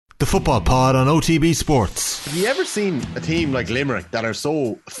The Football Pod on OTB Sports. Have you ever seen a team like Limerick that are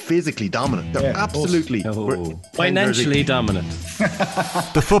so physically dominant? They're absolutely financially dominant.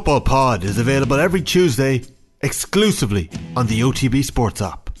 The Football Pod is available every Tuesday exclusively on the OTB Sports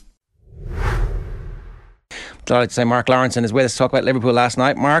app. Delighted to say Mark Lawrenson is with us to talk about Liverpool last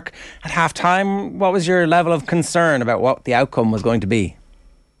night. Mark, at half-time, what was your level of concern about what the outcome was going to be?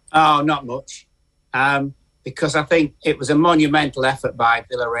 Oh, not much. Because I think it was a monumental effort by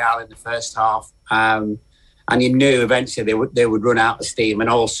Villarreal in the first half. And you knew eventually they would run out of steam. And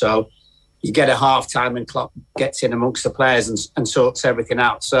also, you get a half-time and Klopp gets in amongst the players and sorts everything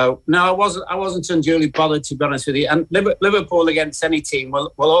out. So, no, I wasn't unduly bothered, to be honest with you. And Liverpool against any team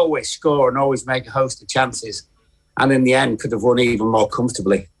will always score and always make a host of chances. And in the end, could have won even more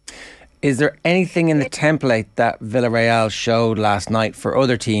comfortably. Is there anything in the template that Villarreal showed last night for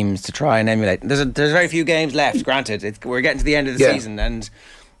other teams to try and emulate? There's very few games left, granted. We're getting to the end of the season and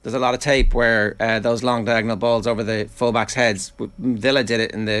there's a lot of tape where those long diagonal balls over the fullbacks' heads. Villa did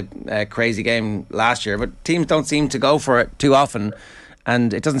it in the crazy game last year, but teams don't seem to go for it too often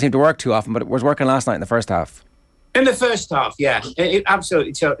and it doesn't seem to work too often, but it was working last night in the first half. In the first half, yeah, it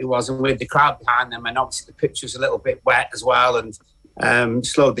absolutely totally was. And with the crowd behind them, and obviously the pitch was a little bit wet as well, and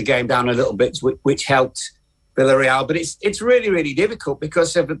slowed the game down a little bit, which helped Villarreal. But it's really, really difficult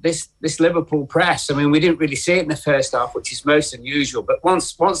because of this Liverpool press. I mean, we didn't really see it in the first half, which is most unusual. But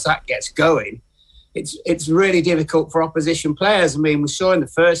once that gets going, it's really difficult for opposition players. I mean, we saw in the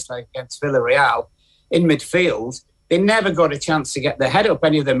first leg against Villarreal in midfield, they never got a chance to get their head up,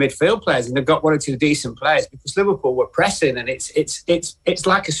 any of the midfield players, and they've got one or two decent players because Liverpool were pressing, and it's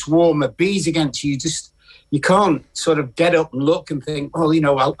like a swarm of bees against you. You can't sort of get up and look and think, oh,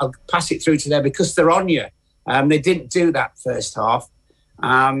 I'll pass it through to there because they're on you. They didn't do that first half.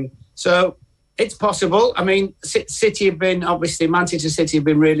 So it's possible. I mean, Manchester City have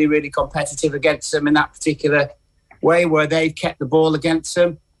been really, really competitive against them in that particular way where they've kept the ball against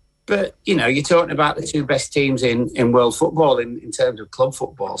them. But, you're talking about the two best teams in world football in terms of club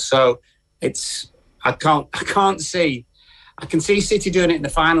football. So I can see City doing it in the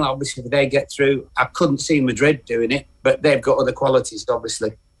final, obviously, if they get through. I couldn't see Madrid doing it, but they've got other qualities,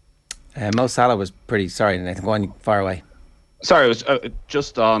 obviously. Mo Salah was pretty... Sorry, Nathan, go on, far away. Sorry, it was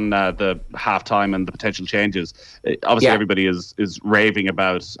just on the half-time and the potential changes. Obviously, everybody is raving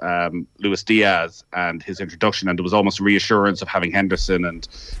about Luis Diaz and his introduction, and there was almost reassurance of having Henderson and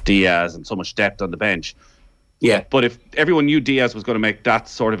Diaz and so much depth on the bench. Yeah. But if everyone knew Diaz was going to make that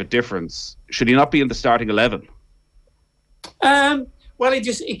sort of a difference, should he not be in the starting 11? Well,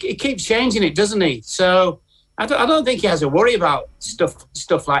 he keeps changing it, doesn't he? So I don't think he has a worry about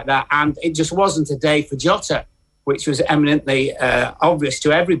stuff like that. And it just wasn't a day for Jota, which was eminently obvious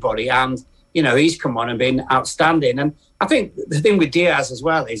to everybody. And he's come on and been outstanding. And I think the thing with Diaz as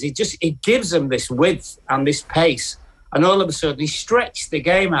well is it gives them this width and this pace. And all of a sudden he stretched the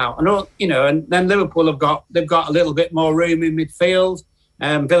game out. And then Liverpool they've got a little bit more room in midfield.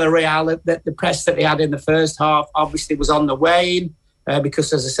 Villarreal, the press that they had in the first half obviously was on the wane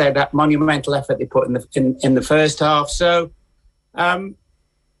because, as I said, that monumental effort they put in the first half. So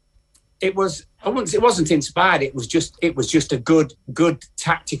it wasn't inspired. It was just a good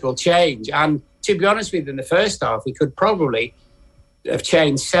tactical change. And to be honest with you, in the first half, we could probably have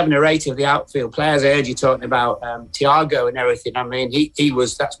changed 7 or 8 of the outfield players. I heard you talking about Thiago and everything. I mean,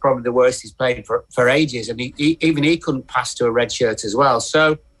 that's probably the worst he's played for ages, and he couldn't pass to a red shirt as well.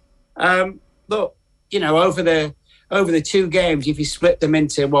 So, look, over the 2 games, if you split them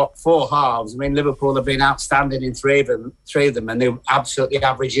into 4 halves, I mean, Liverpool have been outstanding in 3 of them, and they're absolutely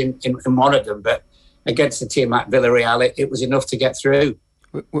average in one of them. But against a team like Villarreal, it was enough to get through.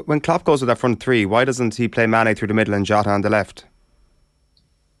 When Klopp goes with that front 3, why doesn't he play Mane through the middle and Jota on the left?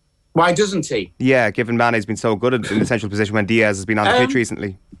 Why doesn't he? Yeah, given Mane's been so good in the central position when Diaz has been on the pitch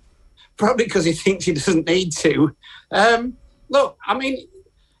recently. Probably because he thinks he doesn't need to. Look, I mean,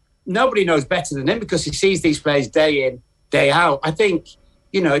 nobody knows better than him because he sees these players day in, day out. I think,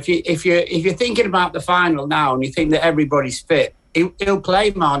 if you're thinking about the final now and you think that everybody's fit, he'll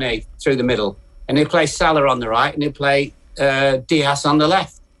play Mane through the middle and he'll play Salah on the right and he'll play Diaz on the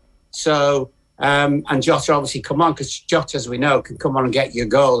left. So... and Jota obviously come on because Jota, as we know, can come on and get you a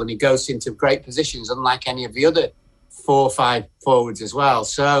goal, and he goes into great positions unlike any of the other 4 or 5 forwards as well.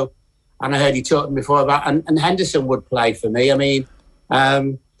 So, and I heard you talking before about, and Henderson would play for me. I mean,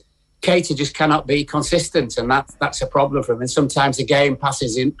 Keita just cannot be consistent, and that's a problem for him. And sometimes the game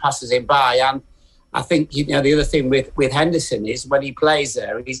passes him by. And I think the other thing with Henderson is when he plays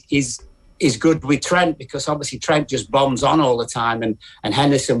there, he's good with Trent because obviously Trent just bombs on all the time and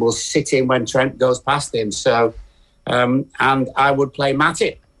Henderson will sit in when Trent goes past him. So, and I would play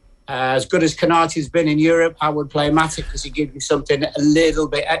Matip As good as Konaté's been in Europe, I would play Matip because he gives you something a little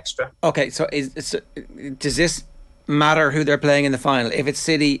bit extra. Okay, so does this matter who they're playing in the final? If it's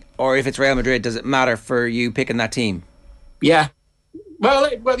City or if it's Real Madrid, does it matter for you picking that team? Yeah.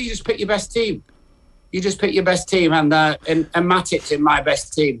 Well, you just pick your best team. You just pick your best team, and Matip's in my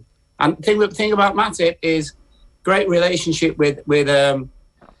best team. And the thing about Matip is great relationship with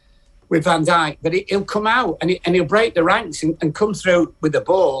Van Dijk, but he'll come out and he'll break the ranks and come through with the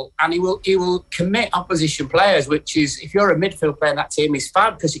ball, and he will commit opposition players, which is, if you're a midfield player in that team, is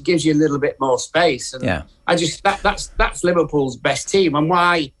fab because it gives you a little bit more space. And yeah, that's Liverpool's best team, and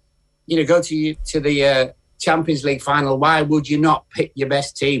why go to the Champions League final, why would you not pick your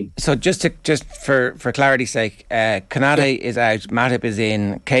best team? So just for clarity's sake, Konaté is out, Matip is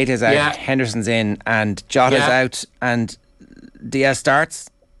in, Keita's out, Henderson's in, and Jota's out, and Diaz starts.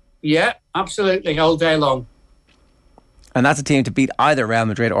 Yeah, absolutely, all day long. And that's a team to beat either Real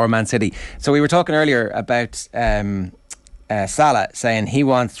Madrid or Man City. So we were talking earlier about Salah saying he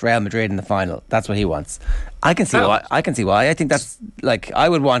wants Real Madrid in the final. That's what he wants. I can see why. I think that's I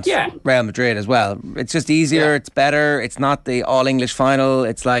would want Real Madrid as well. It's just easier. It's better. It's not the all English final.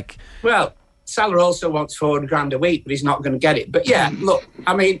 It's like, well, Salah also wants $400,000 a week, but he's not going to get it. But look,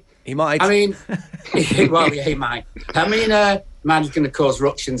 I mean, he might. I mean, well, he might. I mean, man's going to cause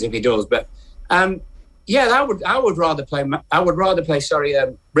ructions if he does. But I would rather play.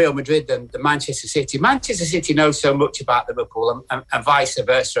 Real Madrid than Manchester City. Manchester City knows so much about Liverpool and vice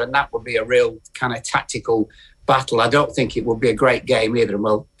versa, and that would be a real kind of tactical battle. I don't think it would be a great game either.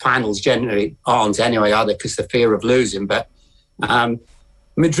 Well, finals generally aren't anyway, are they? Because the fear of losing. But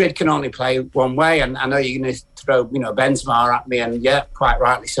Madrid can only play one way, and I know you're going to throw Benzema at me, and quite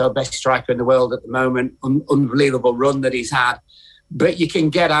rightly so, best striker in the world at the moment, unbelievable run that he's had. But you can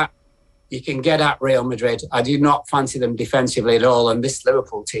get at Real Madrid. I do not fancy them defensively at all, and this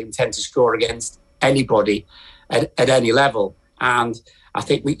Liverpool team tend to score against anybody at any level. And I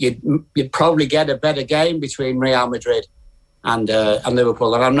think you'd probably get a better game between Real Madrid and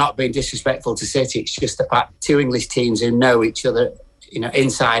Liverpool. And I'm not being disrespectful to City. It's just the fact two English teams who know each other,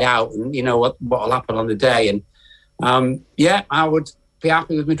 inside out, and what will happen on the day. And I would be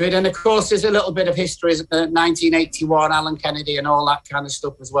happy with Madrid. And of course, there's a little bit of history, 1981, Alan Kennedy, and all that kind of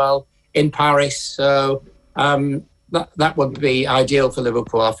stuff as well in Paris. So that would be ideal for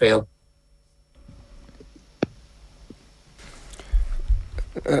Liverpool, I feel.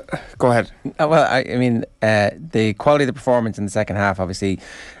 Go ahead. Well, I mean, the quality of the performance in the second half, obviously,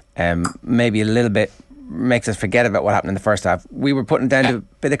 maybe a little bit makes us forget about what happened in the first half. We were putting down to a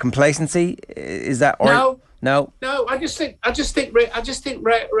bit of complacency. Is that No. I just think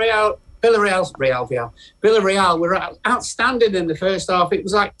Villarreal were outstanding in the first half. It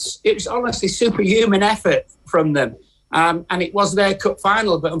was honestly superhuman effort from them. And it was their cup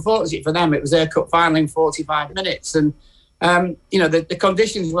final, but unfortunately for them, it was their cup final in 45 minutes. And, the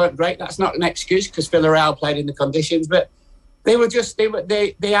conditions weren't great. That's not an excuse because Villarreal played in the conditions, but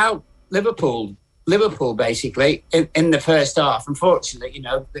they out Liverpool basically in the first half. Unfortunately,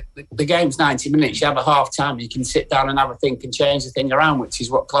 the game's 90 minutes. You have a half time, you can sit down and have a think and change the thing around, which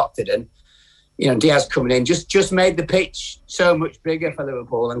is what Klopp did. And Diaz coming in just made the pitch so much bigger for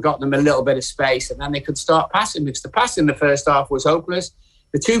Liverpool and got them a little bit of space, and then they could start passing, because the pass in the first half was hopeless.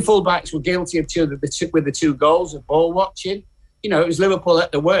 The two fullbacks were guilty of with the two goals of ball watching. It was Liverpool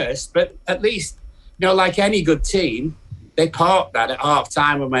at the worst, but at least like any good team, they parked that at half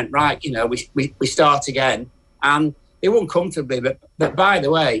time and went, right, we start again. And they won comfortably. But by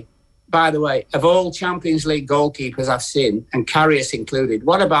the way, of all Champions League goalkeepers I've seen, and Karius included,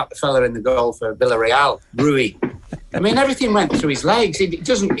 what about the fella in the goal for Villarreal, Rui? I mean, everything went through his legs. He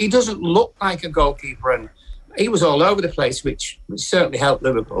doesn't look like a goalkeeper, and he was all over the place, which certainly helped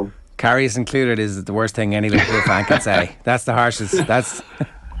Liverpool. Karius included is the worst thing any Liverpool fan can say. That's the harshest. That's...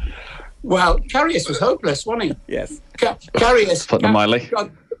 Well, Karius was hopeless, wasn't he? Yes. Karius, putting him mildly.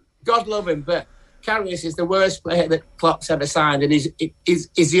 God love him, but Karius is the worst player that Klopp's ever signed, and is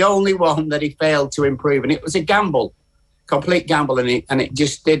the only one that he failed to improve. And it was a gamble, complete gamble, and it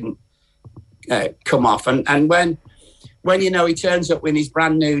just didn't come off. And when he turns up with his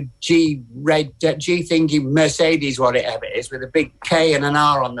brand new G thingy Mercedes, whatever it is, with a big K and an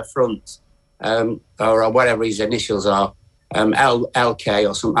R on the front, or whatever his initials are. LK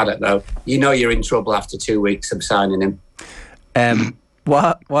or something, I don't know. You're in trouble after 2 weeks of signing him.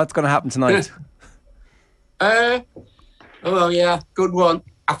 What's going to happen tonight? Good one.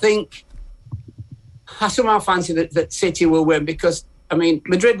 I think I somehow fancy that City will win, because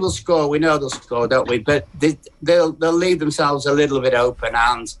Madrid will score. We know they'll score, don't we? But they'll leave themselves a little bit open,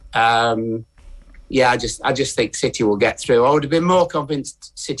 and yeah, I just think City will get through. I would have been more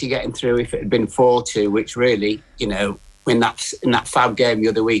convinced City getting through if it had been 4-2, which really, in that Fab game the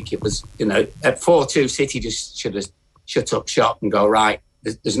other week, it was, at 4-2, City just should have shut up shop and go, right,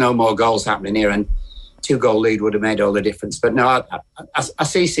 there's no more goals happening here, and 2-goal lead would have made all the difference. But no, I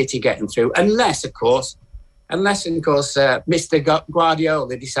see City getting through, unless of course, Mr.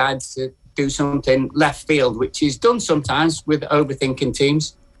 Guardiola decides to do something left field, which he's done sometimes with overthinking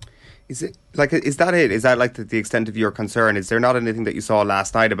teams. Is that it? Is that like the extent of your concern? Is there not anything that you saw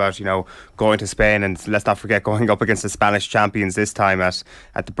last night about, going to Spain, and let's not forget going up against the Spanish champions this time at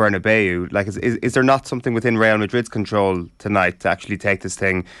the Bernabeu? Like, is there not something within Real Madrid's control tonight to actually take this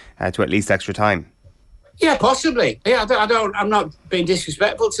thing to at least extra time? Yeah, possibly. Yeah, I'm not being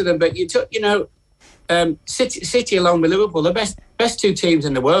disrespectful to them, but City along with Liverpool, the best two teams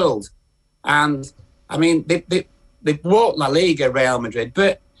in the world, and I mean they've walked La Liga, Real Madrid,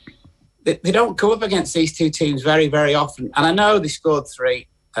 but they don't come up against these two teams very, very often. And I know they scored 3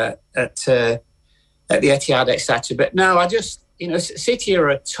 at the Etihad, etc. But no, City are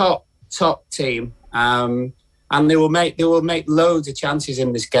a top team, and they will make loads of chances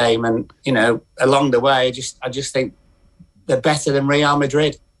in this game. And along the way, I just think they're better than Real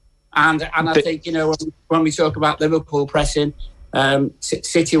Madrid. And I think when we talk about Liverpool pressing,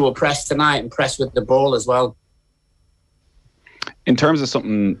 City will press tonight and press with the ball as well. In terms of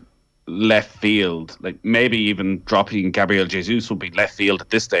something left field, like maybe even dropping Gabriel Jesus would be left field at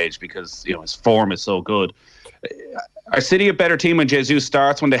this stage because his form is so good. Are City a better team when Jesus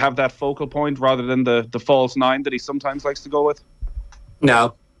starts, when they have that focal point rather than the false 9 that he sometimes likes to go with?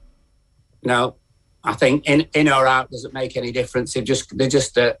 No. I think in or out doesn't make any difference. They're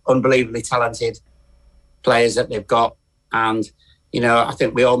just unbelievably talented players that they've got, and I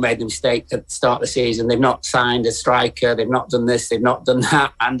think we all made the mistake at the start of the season. They've not signed a striker. They've not done this. They've not done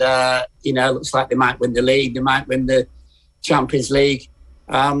that. And, it looks like they might win the league. They might win the Champions League.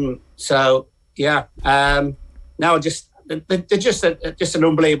 No, they're just an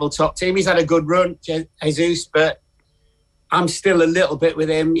unbelievable top team. He's had a good run, Jesus, but I'm still a little bit with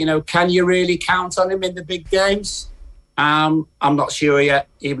him. Can you really count on him in the big games? I'm not sure yet,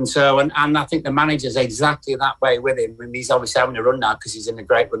 even so. And I think the manager's exactly that way with him. I mean, he's obviously having a run now because he's in a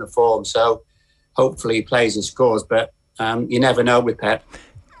great run of form. So hopefully he plays and scores. But you never know with Pep.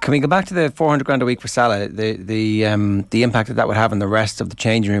 Can we go back to the 400 grand a week for Salah? The impact that would have on the rest of the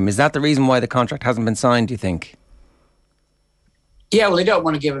changing room. Is that the reason why the contract hasn't been signed, do you think? Yeah, well, they don't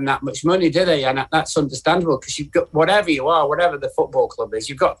want to give him that much money, do they? And that's understandable because you've got whatever you are, whatever the football club is,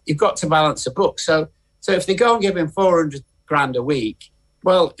 you've got to balance the book. So if they go and give him 400 grand a week,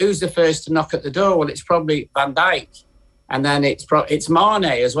 well, who's the first to knock at the door? Well, it's probably Van Dijk. And then it's Mane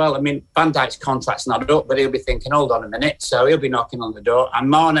as well. I mean, Van Dijk's contract's not up, but he'll be thinking, hold on a minute. So he'll be knocking on the door. And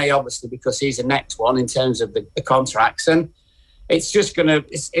Mane, obviously, because he's the next one in terms of the contracts. And it's just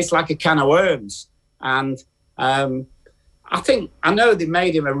it's like a can of worms. And I know they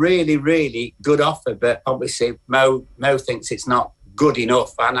made him a really, really good offer, but obviously Mo thinks it's not good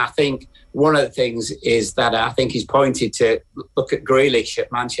enough. And I think one of the things is that I think he's pointed to look at Grealish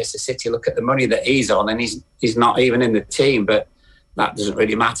at Manchester City, look at the money that he's on, and he's not even in the team, but that doesn't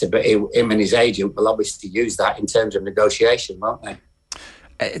really matter. But him and his agent will obviously use that in terms of negotiation, won't they?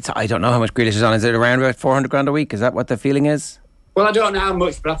 I don't know how much Grealish is on. Is it around about 400 grand a week? Is that what the feeling is? Well, I don't know how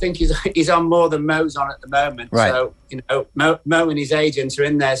much, but I think he's on more than Mo's on at the moment. Right. So, Mo and his agents are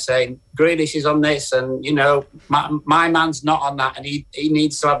in there saying, Grealish is on this, and, my man's not on that, and he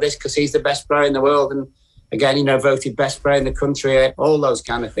needs to have this because he's the best player in the world. And again, voted best player in the country, all those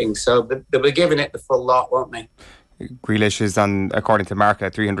kind of things. So they'll be giving it the full lot, won't they? Grealish is on, according to Marca,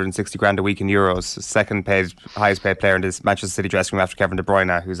 360 grand a week in euros. Second highest paid player in this Manchester City dressing room after Kevin De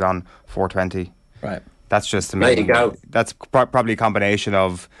Bruyne, who's on 420. Right. That's just amazing. There you go. That's probably a combination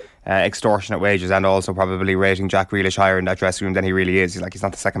of extortionate wages and also probably rating Jack Grealish higher in that dressing room than he really is. He's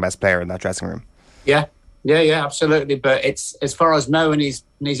not the second best player in that dressing room. Yeah, absolutely. But it's as far as Mo and his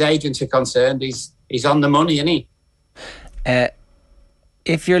agents are concerned, he's on the money, isn't he?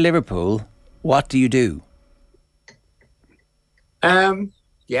 If you're Liverpool, what do you do?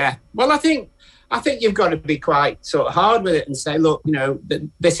 Yeah. Well, I think you've got to be quite sort of hard with it and say, look,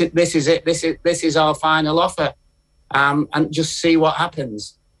 this is it. This is our final offer, and just see what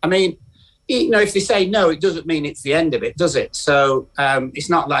happens. I mean, if they say no, it doesn't mean it's the end of it, does it? So it's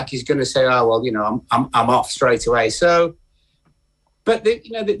not like he's going to say, oh well, I'm off straight away. So, but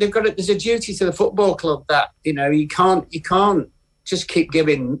they've got there's a duty to the football club that you can't just keep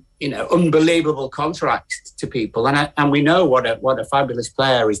giving unbelievable contracts to people, and we know what a fabulous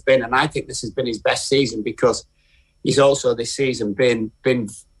player he's been, and I think this has been his best season because he's also this season been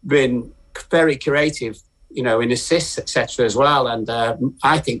very creative, in assists, etc. as well. And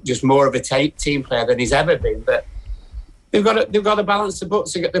I think just more of a team player than he's ever been. But they've got to balance the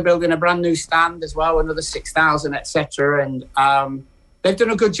books. They're building a brand new stand as well, another 6,000, etc. And they've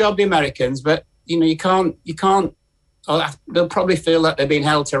done a good job, the Americans. But you can't. They'll probably feel that they're being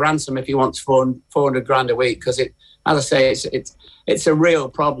held to ransom if he wants 400 grand a week, because as I say, it's a real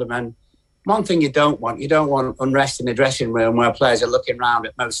problem. And one thing you don't want unrest in the dressing room where players are looking around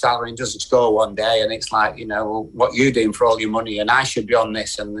at Mo's salary and doesn't score one day, and it's like, what you doing for all your money, and I should be on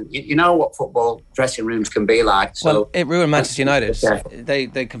this. And you know what football dressing rooms can be like. So well, it ruined Manchester United.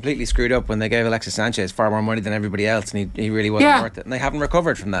 They completely screwed up when they gave Alexis Sanchez far more money than everybody else, and he really wasn't worth it. And they haven't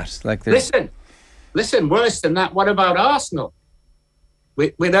recovered from that. Listen, worse than that, what about Arsenal?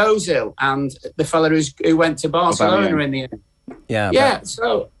 With Ozil and the fella who went to Barcelona in the end. Yeah.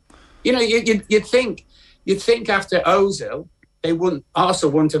 So, you'd think after Ozil,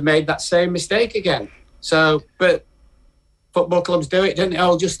 Arsenal wouldn't have made that same mistake again. So, but football clubs do it, don't they?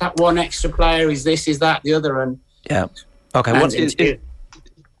 Oh, just that one extra player, is this, is that, the other, and yeah. Okay.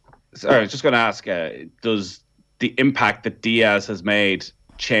 Sorry, I was just going to ask: does the impact that Diaz has made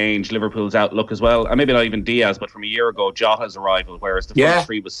change Liverpool's outlook as well? And maybe not even Diaz, but from a year ago, Jota's arrival, whereas the front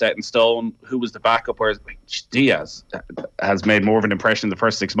three was set in stone. Who was the backup? Whereas Diaz has made more of an impression in the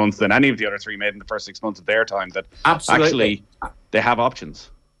first 6 months than any of the other three made in the first 6 months of their time. That actually they have options.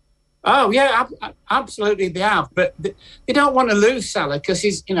 Oh yeah, absolutely they have. But they don't want to lose Salah because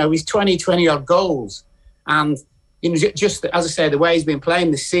he's 20 odd goals, and just as I say, the way he's been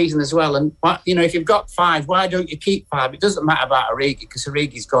playing this season as well. And if you've got 5, why don't you keep 5? It doesn't matter about Origi because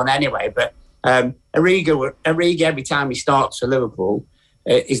Origi's gone anyway. But Origi, every time he starts for Liverpool,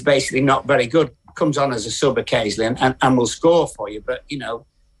 is basically not very good. Comes on as a sub occasionally and will score for you. But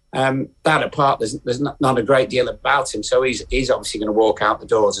that apart, there's not a great deal about him. So he's obviously going to walk out the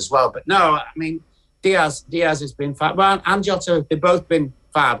doors as well. But no, I mean Diaz has been fab. Well, and Jota, they've both been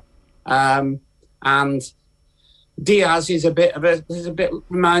fab. And Diaz is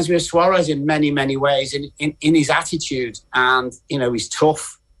reminds me of Suarez in many, many ways in his attitude, and he's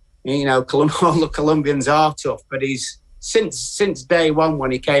tough. All the Colombians are tough, but he's since day one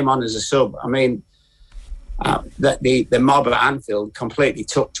when he came on as a sub. I mean, that the mob at Anfield completely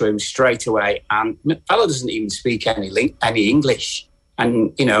took to him straight away, and the fellow doesn't even speak any English,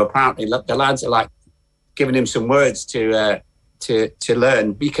 and apparently the lads are like giving him some words to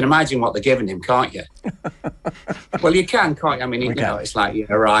learn. But you can imagine what they're giving him, can't you? Well, you can't you? I mean, it's like,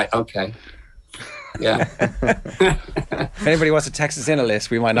 right, okay. Yeah. If anybody wants to text us in a list,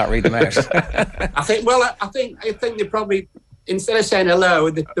 we might not read them out. I think they probably, instead of saying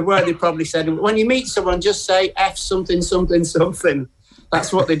hello, the word they probably said, when you meet someone, just say F something, something, something.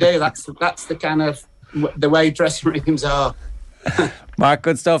 That's what they do. That's the kind of the way dressing rooms are. Mark,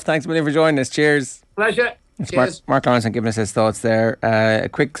 good stuff. Thanks a million for joining us. Cheers. Pleasure. Mark Lawrence giving us his thoughts there.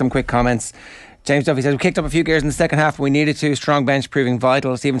 Some quick comments. James Duffy says, we kicked up a few gears in the second half, but we needed to. Strong bench proving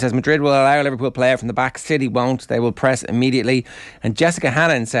vital. Stephen says, Madrid will allow Liverpool player from the back. City won't. They will press immediately. And Jessica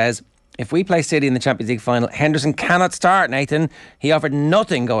Hannon says, if we play City in the Champions League final, Henderson cannot start, Nathan. He offered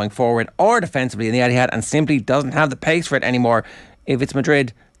nothing going forward or defensively in the Etihad and simply doesn't have the pace for it anymore. If it's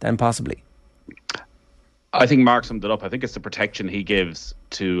Madrid, then possibly. I think Mark summed it up. I think it's the protection he gives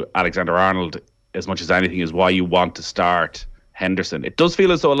to Alexander-Arnold as much as anything is why you want to start Henderson. It does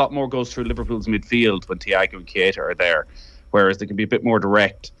feel as though a lot more goes through Liverpool's midfield when Thiago and Keita are there, whereas they can be a bit more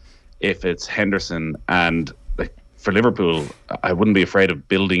direct if it's Henderson. And for Liverpool, I wouldn't be afraid of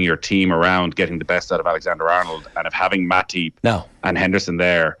building your team around getting the best out of Alexander-Arnold, and of having Matip and Henderson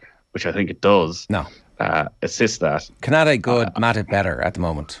there, which I think it does assist that. Canada good, Matip better at the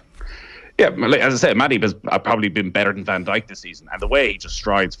moment. Yeah, as I said, Matip has probably been better than Van Dijk this season, and the way he just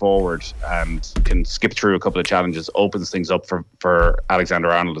strides forward and can skip through a couple of challenges opens things up for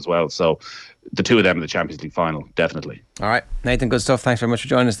Alexander-Arnold as well. So the two of them in the Champions League final, definitely. All right, Nathan, good stuff. Thanks very much for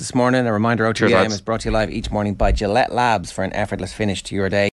joining us this morning. A reminder, OTB AM is brought to you live each morning by Gillette Labs for an effortless finish to your day.